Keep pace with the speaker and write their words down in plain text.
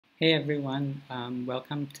Hey everyone,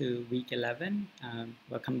 welcome to week 11.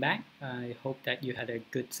 Welcome back. I hope that you had a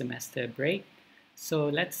good semester break. So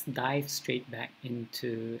let's dive straight back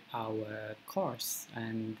into our course.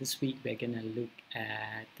 And this week we're going to look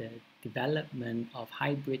at the development of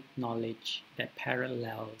hybrid knowledge that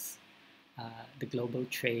parallels the global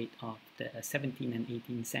trade of the 17th and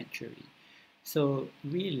 18th century. So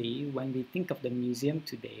really, when we think of the museum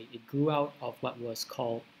today, it grew out of what was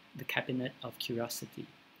called the Cabinet of Curiosity,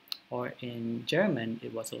 or in German,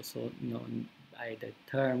 it was also known by the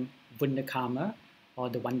term Wunderkammer or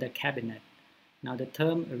the Wonder Cabinet. Now, the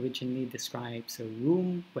term originally describes a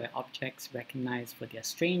room where objects recognized for their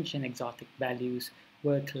strange and exotic values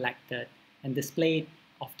were collected and displayed,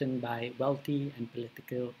 often by wealthy and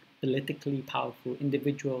politically powerful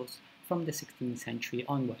individuals from the 16th century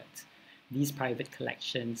onwards. These private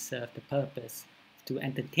collections served the purpose to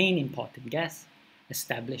entertain important guests,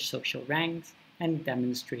 establish social ranks, and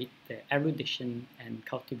demonstrate the erudition and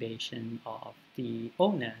cultivation of the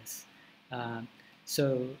owners. The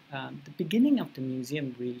beginning of the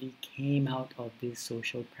museum really came out of this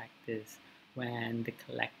social practice when the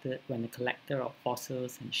collector of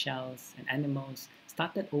fossils and shells and animals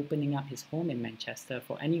started opening up his home in Manchester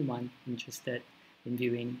for anyone interested in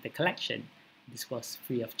viewing the collection. This was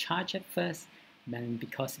free of charge at first, then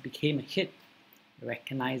because it became a hit,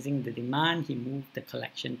 recognizing the demand, he moved the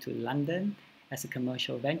collection to London as a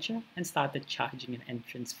commercial venture and started charging an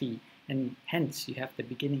entrance fee. And hence, you have the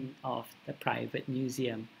beginning of the private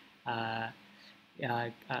museum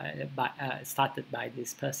started by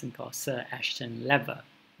this person called Sir Ashton Lever,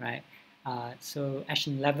 right? So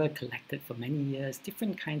Ashton Lever collected for many years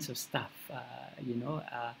different kinds of stuff,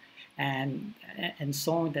 and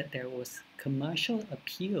saw that there was commercial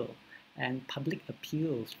appeal and public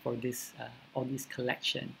appeals for all these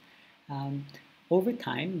collection. Over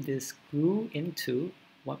time, this grew into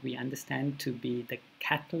what we understand to be the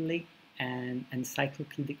Catholic and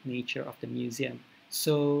encyclopedic nature of the museum.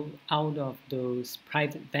 So out of those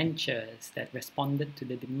private ventures that responded to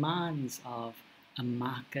the demands of a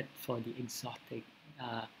market for the exotic,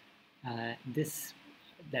 this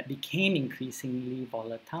that became increasingly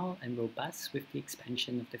volatile and robust with the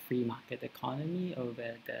expansion of the free market economy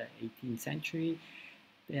over the 18th century.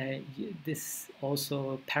 This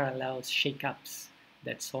also parallels shakeups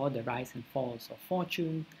that saw the rise and falls of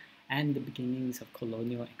fortune and the beginnings of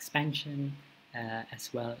colonial expansion,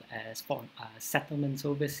 as well as settlements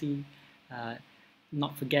overseas,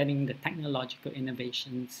 not forgetting the technological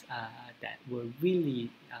innovations that were really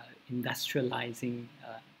industrializing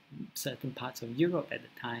certain parts of Europe at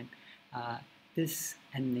the time. This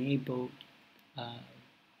enabled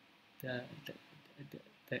the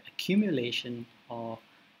accumulation of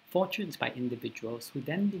fortunes by individuals who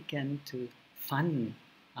then began to fund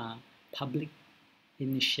public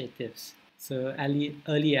initiatives. So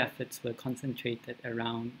early efforts were concentrated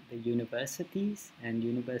around the universities, and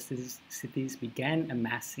universities began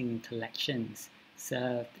amassing collections,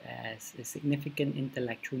 served as a significant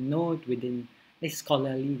intellectual node within a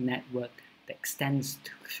scholarly network that extends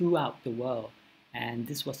throughout the world. And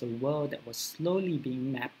this was a world that was slowly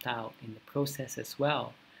being mapped out in the process as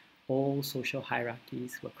well. All social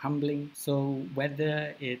hierarchies were crumbling. So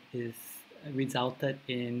whether it is resulted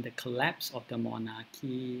in the collapse of the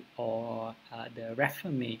monarchy or the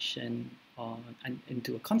reformation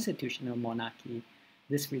into a constitutional monarchy,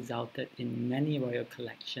 this resulted in many royal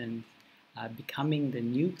collections becoming the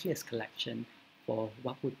nucleus collection for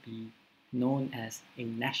what would be known as a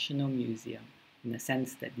national museum, in the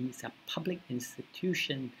sense that these are public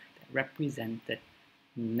institutions that represented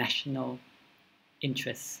national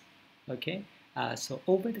interests. Okay, so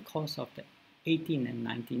over the course of the 18th and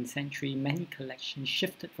 19th century, many collections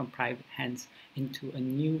shifted from private hands into a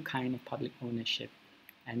new kind of public ownership,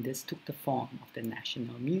 and this took the form of the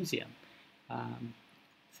National Museum.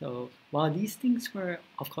 So while these things were,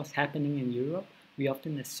 of course, happening in Europe, we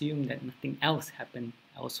often assume that nothing else happened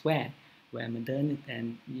elsewhere, where modernity,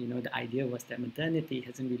 and the idea was that modernity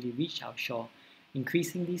hasn't really reached our shore.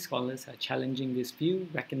 Increasingly, scholars are challenging this view,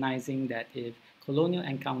 recognizing that if colonial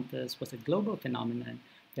encounters was a global phenomenon,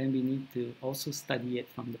 then we need to also study it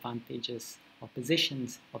from the vantages or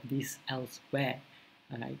positions of these elsewhere,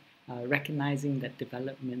 right? Recognizing that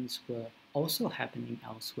developments were also happening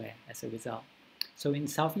elsewhere as a result. So in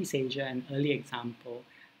Southeast Asia, an early example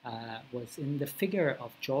was in the figure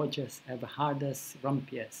of Georgius Everhardus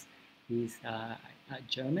Rumpius. He's a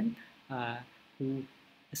German who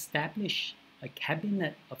established a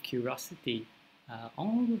cabinet of curiosity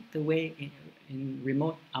all the way in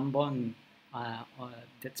remote Ambon,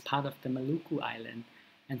 that's part of the Maluku Island.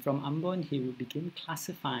 And from Ambon, he would begin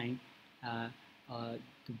classifying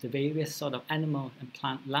to the various sort of animal and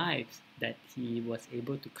plant lives that he was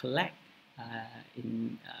able to collect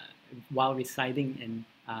while residing in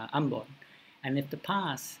Ambon. And if the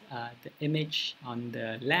past, the image on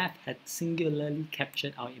the left had singularly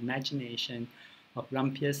captured our imagination of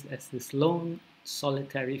Rumphius as this lone,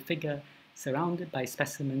 solitary figure surrounded by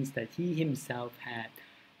specimens that he himself had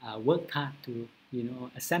worked hard to,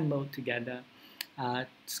 assemble together,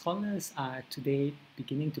 scholars are today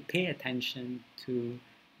beginning to pay attention to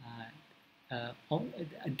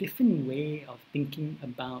a different way of thinking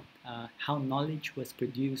about how knowledge was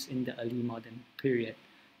produced in the early modern period,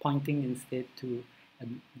 pointing instead to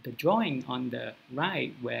the drawing on the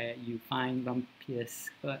right, where you find Rumphius,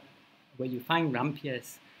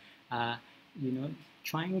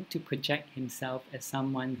 trying to project himself as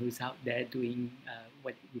someone who's out there doing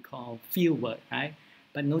what we call field work, right?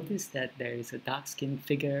 But notice that there is a dark-skinned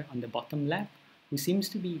figure on the bottom left who seems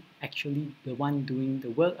to be actually the one doing the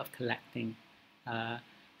work of collecting.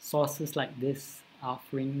 Sources like this are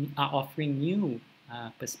offering new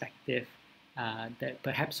perspective that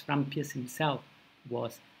perhaps Rumphius himself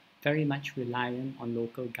was very much reliant on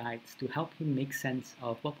local guides to help him make sense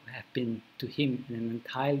of what would have been to him in an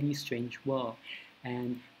entirely strange world.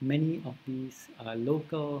 And many of these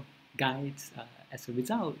local guides, as a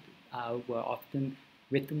result, were often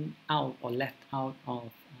written out or left out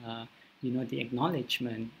of the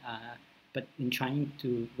acknowledgement, but in trying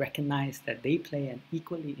to recognize that they play an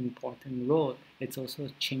equally important role, it's also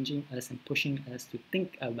changing us and pushing us to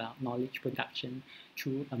think about knowledge production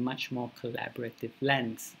through a much more collaborative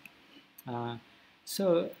lens.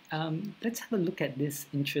 So let's have a look at this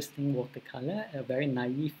interesting watercolor, a very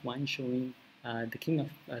naive one showing the king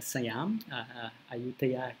of Siam,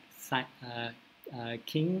 Ayutthaya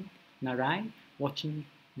King Narai, watching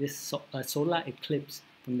this solar eclipse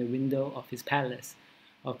from the window of his palace.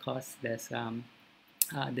 Of course, there's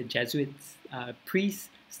the Jesuit priest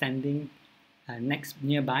standing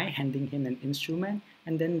nearby, handing him an instrument,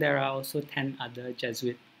 and then there are also 10 other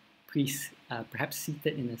Jesuit priests, perhaps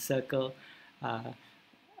seated in a circle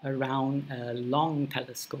around a long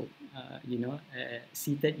telescope. A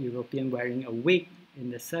seated European wearing a wig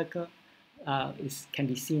in the circle can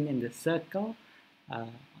be seen in the circle,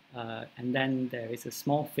 and then there is a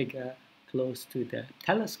small figure close to the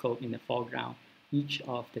telescope in the foreground. Each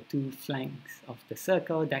of the two flanks of the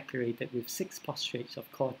circle decorated with 6 portraits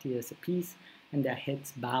of courtiers apiece, and their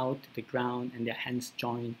heads bowed to the ground and their hands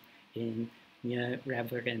joined in near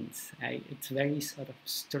reverence. Right? It's very sort of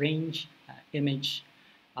strange image,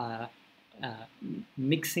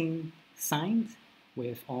 mixing science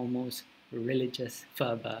with almost religious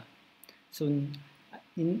fervor. So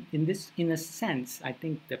in a sense, I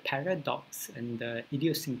think the paradox and the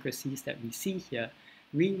idiosyncrasies that we see here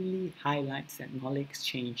really highlights that knowledge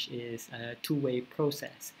exchange is a two-way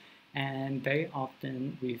process. And very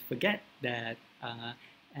often we forget that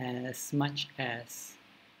as much as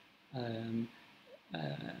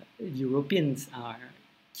Europeans are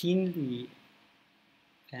keenly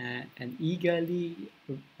and eagerly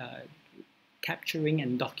capturing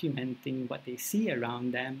and documenting what they see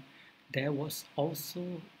around them, there was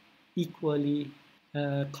also equally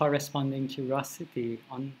corresponding curiosity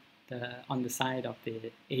on the side of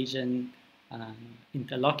the Asian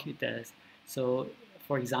interlocutors. So,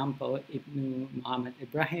 for example, Ibn Muhammad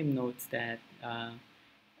Ibrahim notes that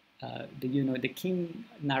the king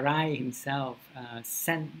Narai himself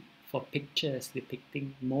sent for pictures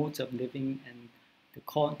depicting modes of living and the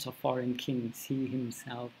courts of foreign kings. He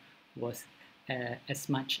himself was as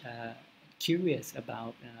much curious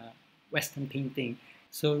about Western painting.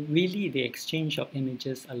 So really the exchange of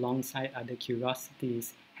images alongside other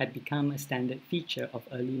curiosities had become a standard feature of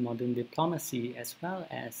early modern diplomacy, as well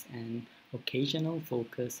as an occasional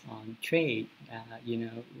focus on trade.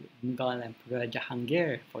 Mughal Emperor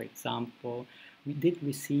Jahangir, for example, we did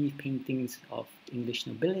receive paintings of English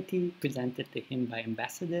nobility presented to him by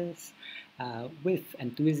ambassadors with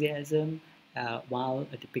enthusiasm, while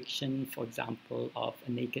a depiction, for example, of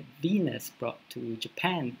a naked Venus brought to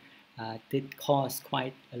Japan did cause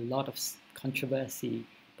quite a lot of controversy,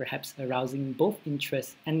 perhaps arousing both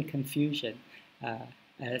interest and confusion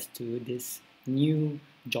as to this new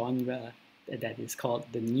genre that is called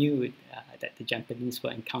the nude that the Japanese were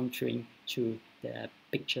encountering through the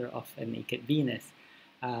picture of a naked Venus.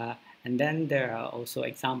 And then there are also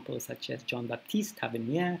examples such as Jean-Baptiste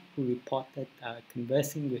Tavernier, who reported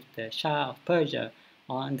conversing with the Shah of Persia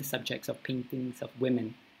on the subjects of paintings of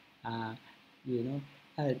women.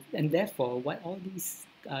 And therefore, what all these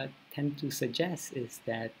tend to suggest is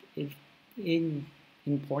that if in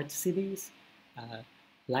port cities,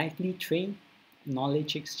 lively trade,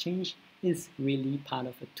 knowledge exchange is really part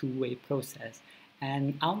of a two-way process.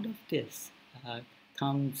 And out of this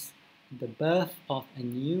comes the birth of a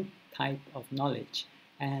new type of knowledge.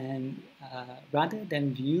 And rather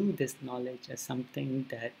than view this knowledge as something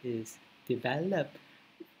that is developed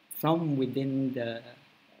from within the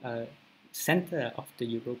center of the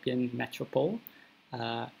European metropole,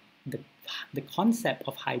 uh, the, the concept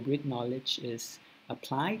of hybrid knowledge is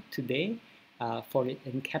applied today, for it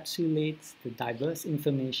encapsulates the diverse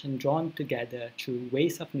information drawn together through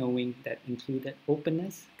ways of knowing that included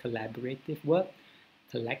openness, collaborative work,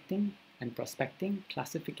 collecting and prospecting,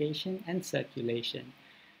 classification, and circulation.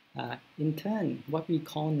 In turn, what we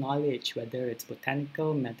call knowledge, whether it's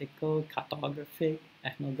botanical, medical, cartographic,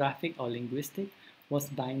 ethnographic, or linguistic, was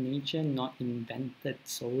by nature not invented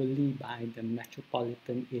solely by the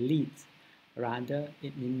metropolitan elites. Rather,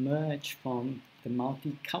 it emerged from the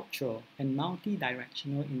multicultural and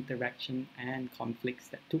multi-directional interaction and conflicts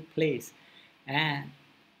that took place and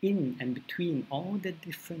in and between all the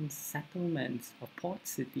different settlements of port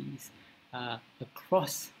cities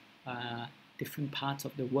across different parts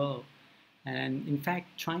of the world. And in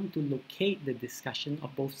fact, trying to locate the discussion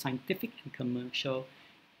of both scientific and commercial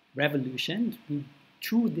revolutions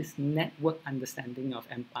through this network understanding of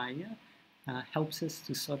empire helps us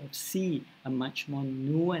to sort of see a much more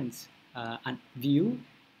nuanced view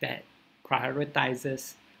that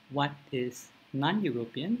prioritizes what is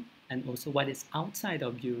non-European and also what is outside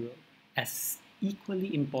of Europe as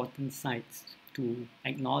equally important sites to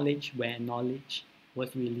acknowledge where knowledge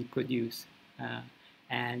was really produced.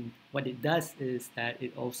 And what it does is that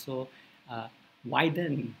it also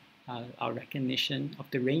widens our recognition of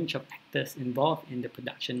the range of actors involved in the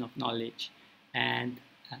production of knowledge. And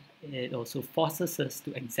it also forces us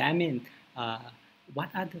to examine what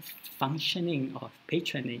are the functioning of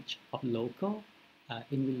patronage of local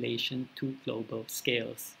in relation to global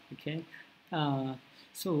scales. Okay,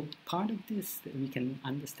 so part of this that we can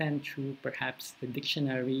understand through perhaps the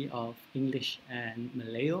dictionary of English and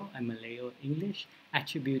Malayo English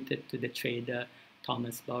attributed to the trader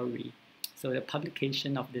Thomas Lowry. So the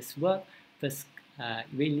publication of this work first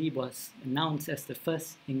really was announced as the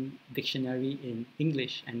first dictionary in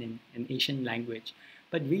English and in an Asian language,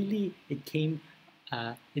 but really it came.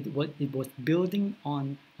 It was building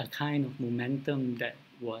on a kind of momentum that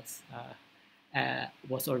was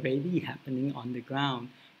already happening on the ground.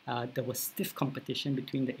 There was stiff competition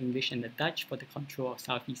between the English and the Dutch for the control of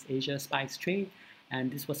Southeast Asia spice trade,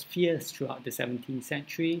 and this was fierce throughout the 17th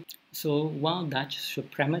century. So while Dutch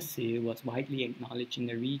supremacy was widely acknowledged in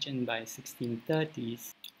the region by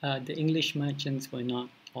 1630s, the English merchants were not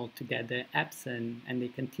altogether absent, and they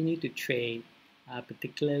continued to trade,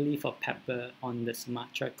 particularly for pepper on the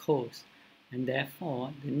Sumatra coast. And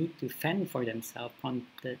therefore, the need to fend for themselves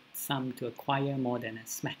prompted some to acquire more than a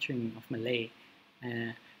smattering of Malay.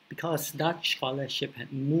 Because Dutch scholarship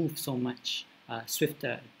had moved so much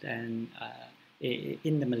swifter than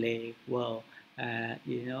in the Malay world,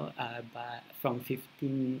 from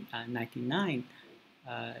 1599,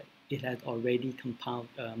 it had already compiled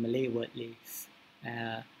Malay word lists.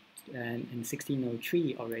 And in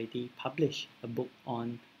 1603 already published a book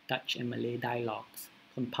on Dutch and Malay dialogues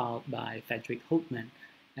compiled by Frederick Houtman.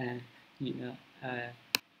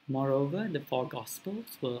 Moreover, the four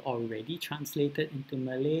Gospels were already translated into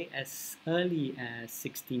Malay as early as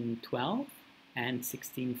 1612 and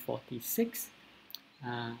 1646.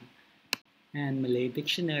 And Malay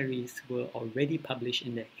dictionaries were already published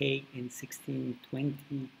in The Hague in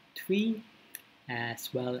 1623,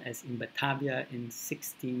 as well as in Batavia in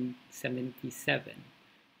 1677.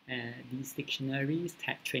 These dictionaries,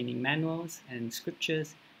 training manuals, and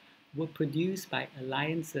scriptures were produced by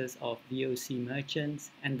alliances of VOC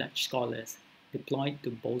merchants and Dutch scholars deployed to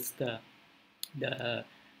bolster the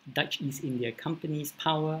Dutch East India Company's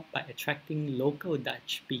power by attracting local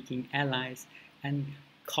Dutch-speaking allies and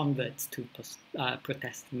converts to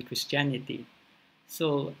Protestant Christianity.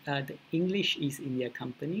 So the English East India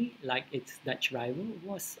Company, like its Dutch rival,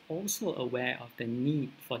 was also aware of the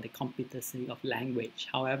need for the competency of language.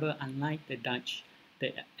 However, unlike the Dutch,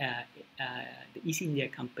 the East India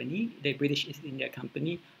Company, the British East India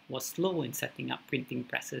Company, was slow in setting up printing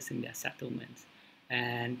presses in their settlements.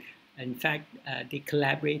 And in fact, they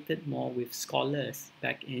collaborated more with scholars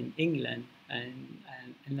back in England, and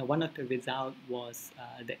one of the results was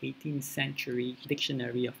the 18th century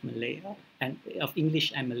dictionary of Malayo and of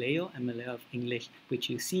English and Malayo of English, which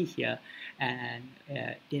you see here. And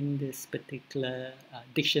in this particular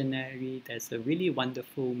dictionary, there's a really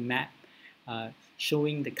wonderful map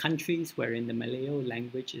showing the countries wherein the Malayo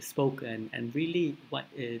language is spoken, and really what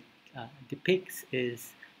it depicts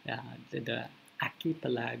is the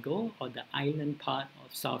archipelago or the island part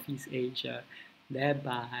of Southeast Asia,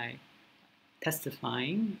 thereby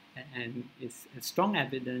testifying and is strong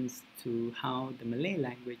evidence to how the Malay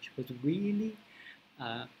language was really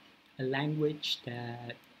a language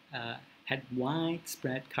that had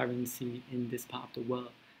widespread currency in this part of the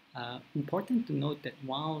world. Important to note that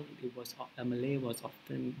while Malay was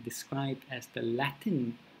often described as the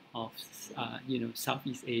Latin of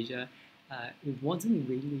Southeast Asia, it wasn't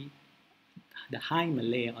really the High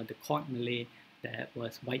Malay or the Court Malay that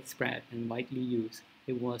was widespread and widely used.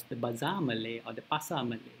 It was the Bazaar Malay or the Pasar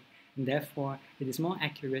Malay, and therefore it is more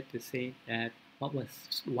accurate to say that what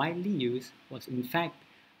was widely used was in fact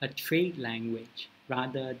a trade language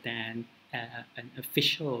rather than an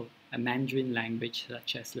official Mandarin language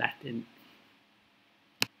such as Latin.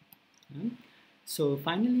 So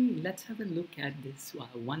finally, let's have a look at this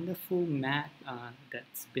wonderful map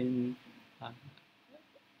that's been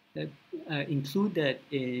included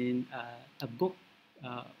in a book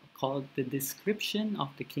called The Description of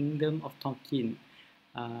the Kingdom of Tonkin.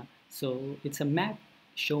 So it's a map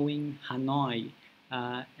showing Hanoi,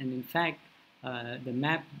 and in fact the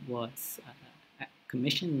map was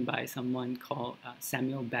commissioned by someone called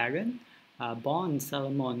Samuel Barron, born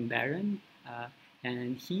Solomon Barron,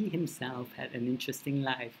 and he himself had an interesting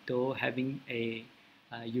life. Though having a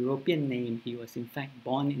European name, he was in fact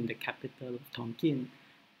born in the capital of Tonkin,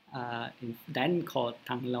 then called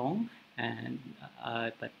Thang Long, and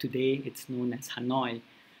but today it's known as Hanoi.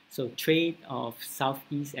 So trade of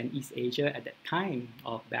Southeast and East Asia at that time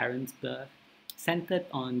of Barron's birth centered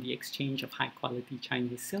on the exchange of high-quality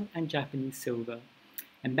Chinese silk and Japanese silver.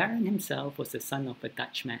 And Barron himself was the son of a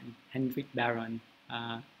Dutchman, Hendrik Barron,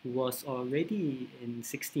 who was already in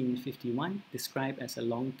 1651 described as a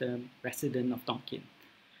long-term resident of Tonkin.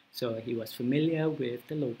 So he was familiar with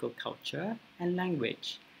the local culture and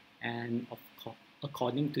language, and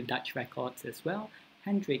according to Dutch records as well,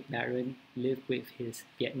 Hendrik Barron lived with his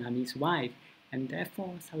Vietnamese wife, and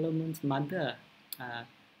therefore Salomon's mother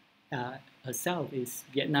herself is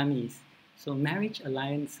Vietnamese. So marriage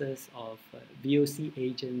alliances of VOC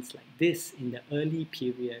agents like this in the early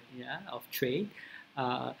period of trade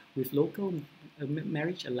with local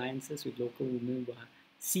marriage alliances with local women were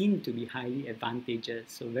seen to be highly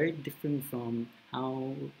advantageous. So very different from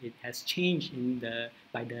how it has changed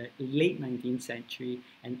by the late 19th century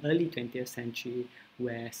and early 20th century,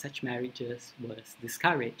 where such marriages was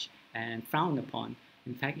discouraged and frowned upon.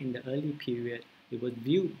 In fact, in the early period, it was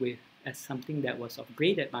viewed as something that was of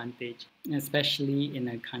great advantage, especially in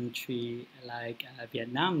a country like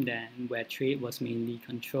Vietnam then, where trade was mainly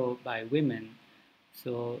controlled by women.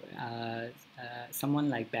 So someone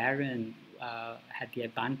like Barron had the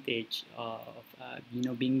advantage of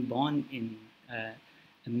being born in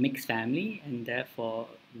a mixed family, and therefore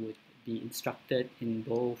would be instructed in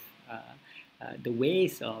both the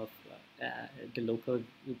ways of the local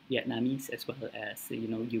Vietnamese as well as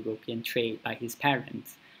European trade by his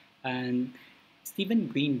parents. And Stephen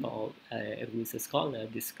Greenblatt, who is a scholar,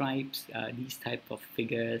 describes these type of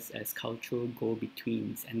figures as cultural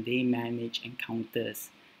go-betweens, and they manage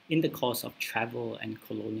encounters in the course of travel and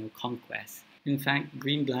colonial conquest. In fact,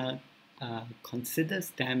 Greenblatt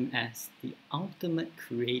considers them as the ultimate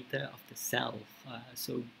creator of the self.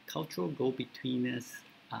 So cultural go-betweeners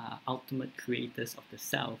are ultimate creators of the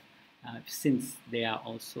self, since they are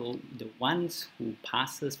also the ones who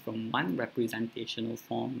passes from one representational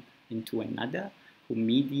form into another, who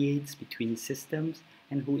mediates between systems,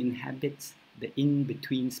 and who inhabits the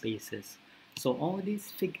in-between spaces. So all these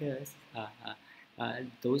figures,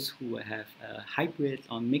 those who have a hybrid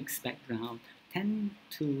or mixed background, tend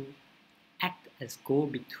to act as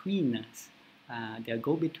go-betweeners. They are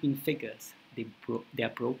go-between figures. They are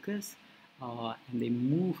brokers, and they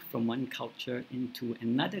move from one culture into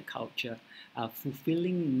another culture,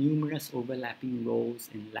 fulfilling numerous overlapping roles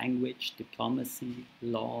in language, diplomacy,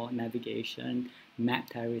 law, navigation,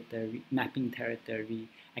 mapping territory,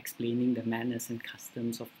 explaining the manners and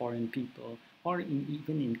customs of foreign people, or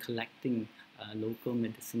even in collecting local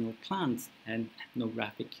medicinal plants and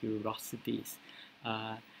ethnographic curiosities.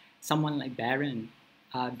 Someone like Barron,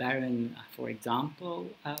 for example,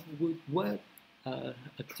 would work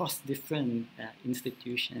across different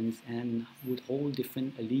institutions and would hold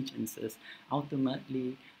different allegiances.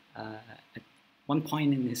 Ultimately, at one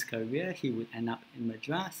point in his career, he would end up in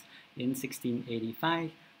Madras in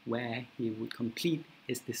 1685, where he would complete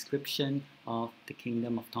his description of the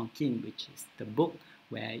Kingdom of Tonkin, which is the book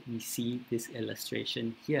where we see this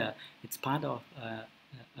illustration here. It's part of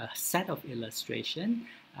a set of illustration,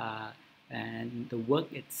 and the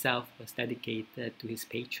work itself was dedicated to his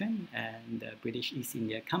patron and the British East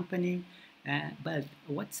India Company. But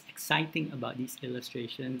what's exciting about these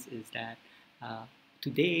illustrations is that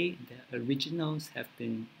today the originals have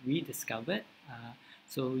been rediscovered.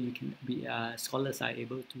 So you can be scholars are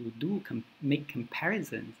able to make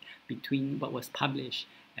comparisons between what was published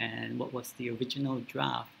and what was the original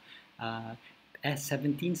draft. As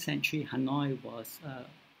 17th century Hanoi was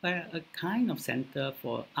a kind of center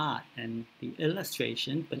for art and the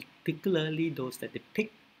illustration, particularly those that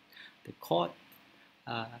depict the court,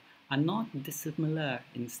 are not dissimilar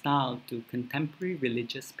in style to contemporary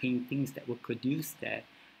religious paintings that were produced there.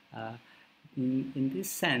 In this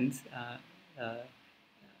sense,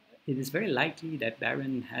 it is very likely that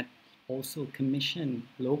Baron had also commissioned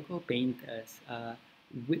local painters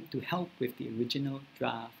to help with the original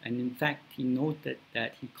draft. And in fact, he noted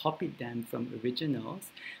that he copied them from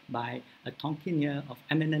originals by a Tonkineer of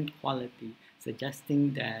eminent quality,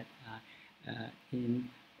 suggesting that in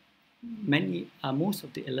most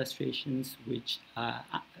of the illustrations which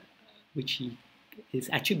he is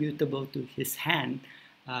attributable to his hand,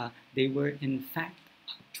 they were in fact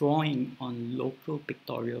drawing on local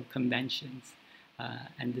pictorial conventions.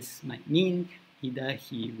 And this might mean either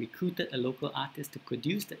he recruited a local artist to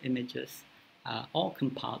produce the images or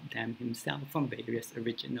compiled them himself from various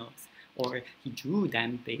originals, or he drew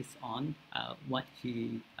them based on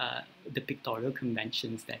the pictorial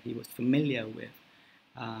conventions that he was familiar with.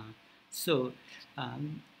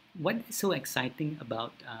 What is so exciting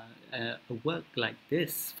about a work like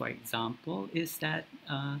this, for example, is that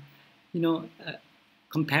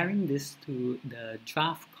comparing this to the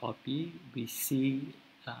draft copy, we see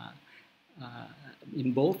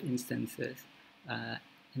in both instances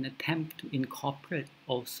an attempt to incorporate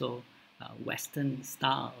also Western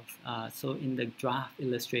styles. So in the draft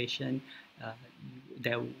illustration,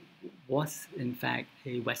 there was in fact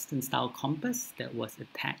a Western style compass that was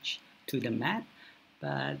attached to the mat,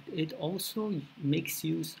 but it also makes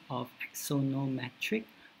use of axonometric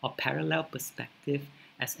or parallel perspective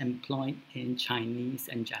as employed in Chinese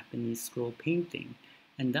and Japanese scroll painting.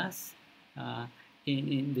 And thus,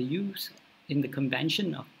 in the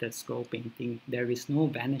convention of the scroll painting, there is no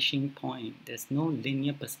vanishing point, there's no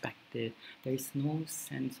linear perspective, there is no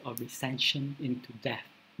sense of recension into depth.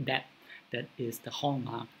 That is the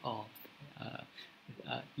hallmark of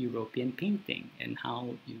European painting, and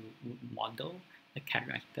how you model a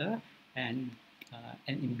character and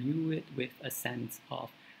imbue it with a sense of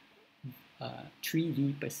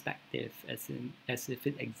 3D perspective, as if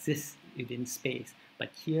it exists within space. But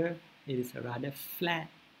here it is a rather flat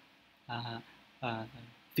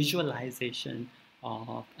visualization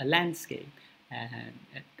of a landscape, and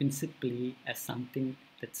principally as something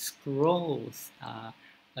that scrolls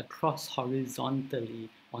across horizontally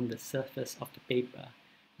on the surface of the paper.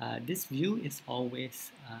 This view is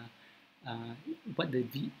always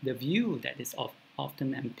the view that is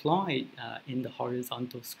often employed in the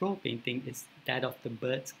horizontal scroll painting is that of the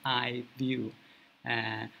bird's eye view.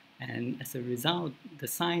 And as a result, the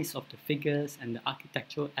size of the figures and the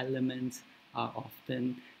architectural elements are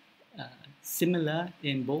often similar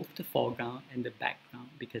in both the foreground and the background,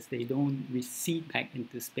 because they don't recede back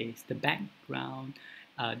into space. The background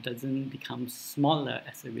doesn't become smaller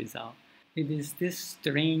as a result. It is this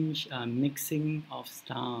strange mixing of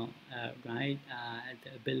style, right?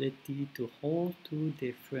 The ability to hold two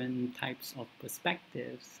different types of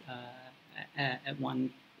perspectives at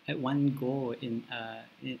one go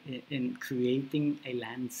in creating a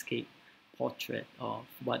landscape portrait of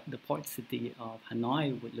what the port city of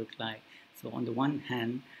Hanoi would look like. So on the one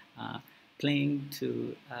hand, playing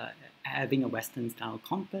to having a Western style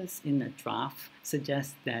compass in a draft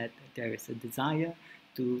suggests that there is a desire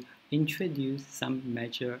to introduce some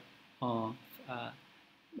measure of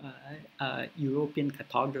European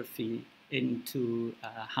cartography into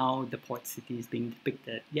how the port city is being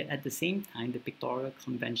depicted. Yet at the same time, the pictorial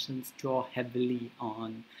conventions draw heavily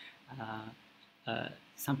on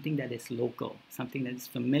something that is local, something that is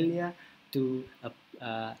familiar to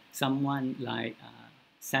someone like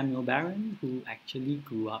Samuel Baron, who actually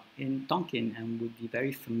grew up in Tonkin and would be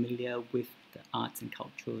very familiar with the arts and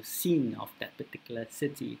cultural scene of that particular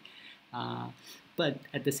city. But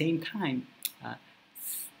at the same time,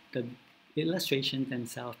 the illustrations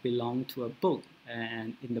themselves belong to a book,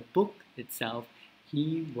 and in the book itself,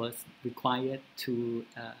 he was required to,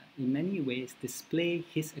 in many ways, display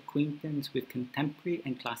his acquaintance with contemporary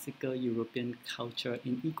and classical European culture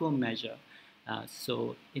in equal measure.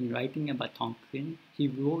 So in writing about Tonkin, he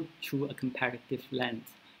wrote through a comparative lens,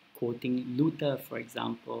 quoting Luther, for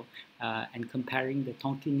example, and comparing the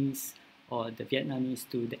Tonkinese or the Vietnamese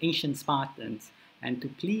to the ancient Spartans. And to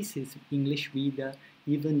please his English reader,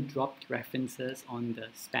 even dropped references on the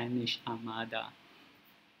Spanish Armada.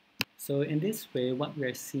 So in this way, what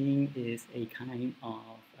we're seeing is a kind of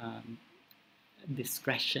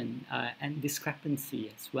discretion and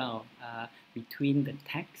discrepancy as well between the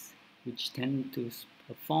texts, which tend to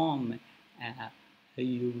perform a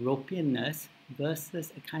Europeanness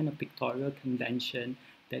versus a kind of pictorial convention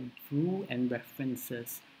that drew and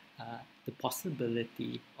references the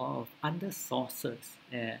possibility of other sources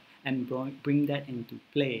and bring that into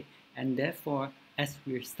play. And therefore, as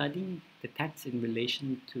we're studying the text in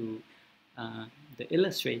relation to the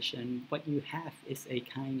illustration, what you have is a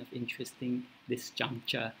kind of interesting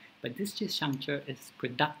disjuncture, but this disjuncture is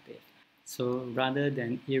productive. So rather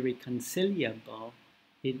than irreconcilable,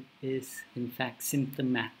 it is in fact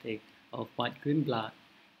symptomatic of what Greenblatt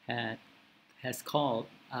has called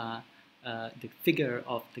the figure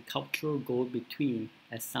of the cultural go-between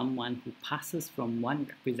as someone who passes from one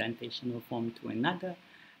representational form to another,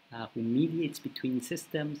 who mediates between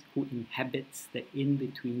systems, who inhabits the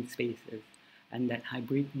in-between spaces. And that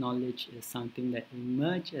hybrid knowledge is something that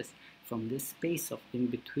emerges from this space of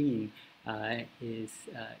in-between is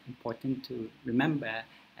important to remember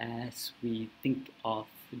as we think of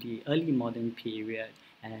the early modern period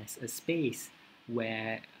as a space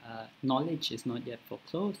where knowledge is not yet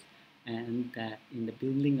foreclosed, and that in the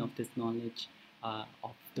building of this knowledge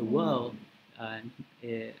of the world,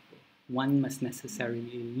 one must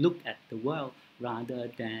necessarily look at the world rather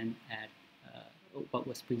than at what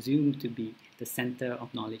was presumed to be the center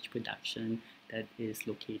of knowledge production that is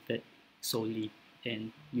located solely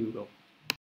in Europe.